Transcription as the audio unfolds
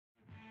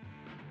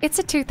It's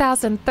a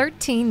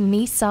 2013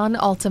 Nissan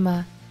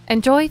Altima.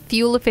 Enjoy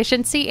fuel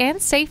efficiency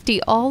and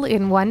safety all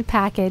in one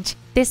package.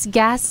 This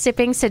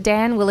gas-sipping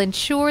sedan will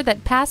ensure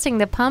that passing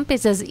the pump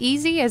is as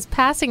easy as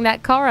passing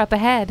that car up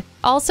ahead.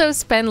 Also,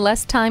 spend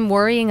less time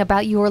worrying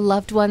about your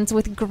loved ones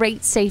with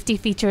great safety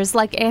features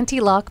like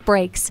anti-lock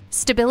brakes,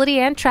 stability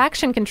and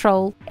traction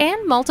control,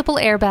 and multiple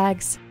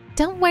airbags.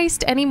 Don't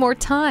waste any more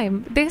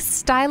time. This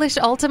stylish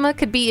Altima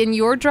could be in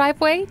your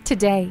driveway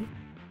today.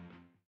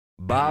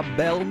 Bob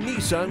Bell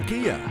Nissan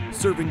Kia,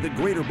 serving the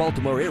greater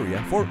Baltimore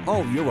area for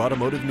all your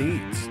automotive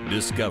needs.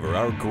 Discover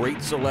our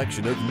great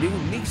selection of new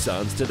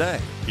Nissans today.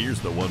 Here's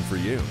the one for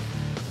you.